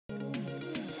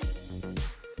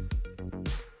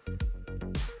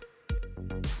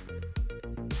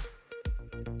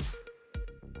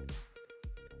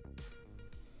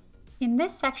In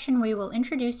this section, we will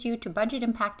introduce you to budget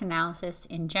impact analysis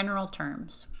in general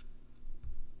terms.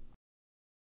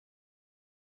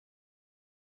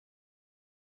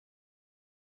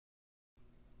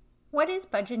 What is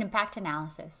budget impact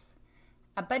analysis?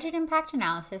 A budget impact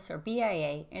analysis, or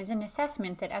BIA, is an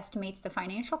assessment that estimates the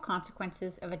financial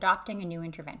consequences of adopting a new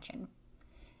intervention.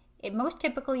 It most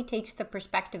typically takes the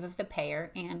perspective of the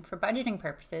payer and, for budgeting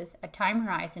purposes, a time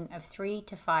horizon of 3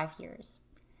 to 5 years.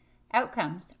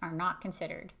 Outcomes are not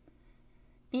considered.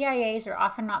 BIAs are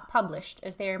often not published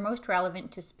as they are most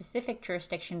relevant to specific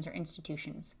jurisdictions or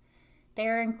institutions. They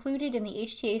are included in the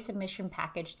HTA submission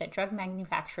package that drug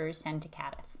manufacturers send to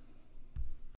CADTH.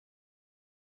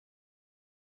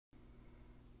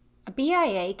 A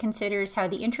BIA considers how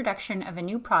the introduction of a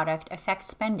new product affects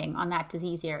spending on that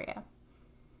disease area.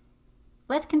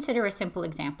 Let's consider a simple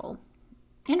example.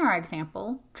 In our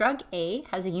example, drug A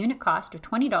has a unit cost of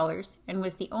 $20 and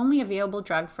was the only available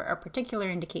drug for a particular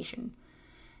indication.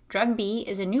 Drug B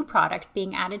is a new product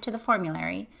being added to the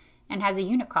formulary and has a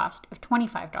unit cost of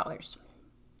 $25.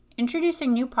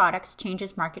 Introducing new products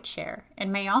changes market share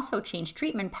and may also change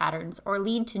treatment patterns or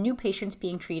lead to new patients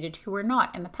being treated who were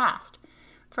not in the past.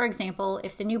 For example,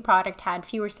 if the new product had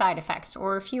fewer side effects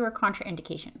or fewer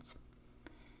contraindications.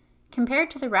 Compared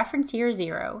to the reference year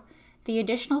 0, the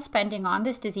additional spending on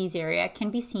this disease area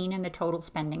can be seen in the total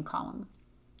spending column.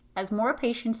 As more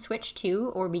patients switch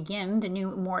to or begin the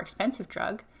new, more expensive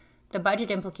drug, the budget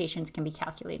implications can be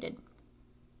calculated.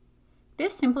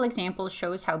 This simple example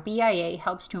shows how BIA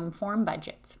helps to inform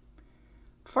budgets.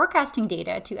 Forecasting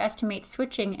data to estimate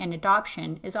switching and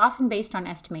adoption is often based on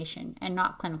estimation and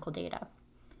not clinical data.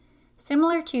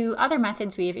 Similar to other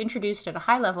methods we have introduced at a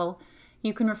high level,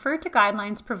 you can refer to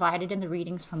guidelines provided in the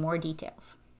readings for more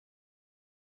details.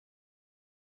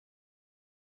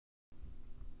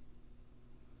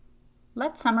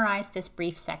 Let's summarize this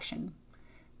brief section.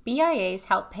 BIAs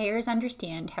help payers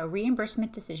understand how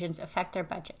reimbursement decisions affect their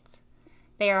budgets.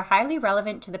 They are highly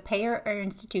relevant to the payer or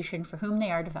institution for whom they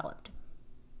are developed.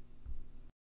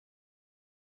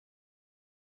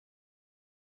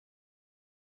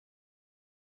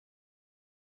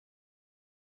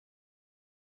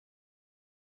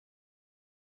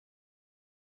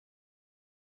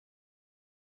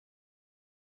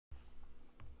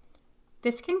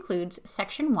 This concludes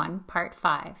Section 1, Part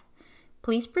 5.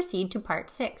 Please proceed to Part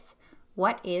 6.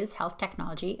 What is health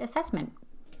technology assessment?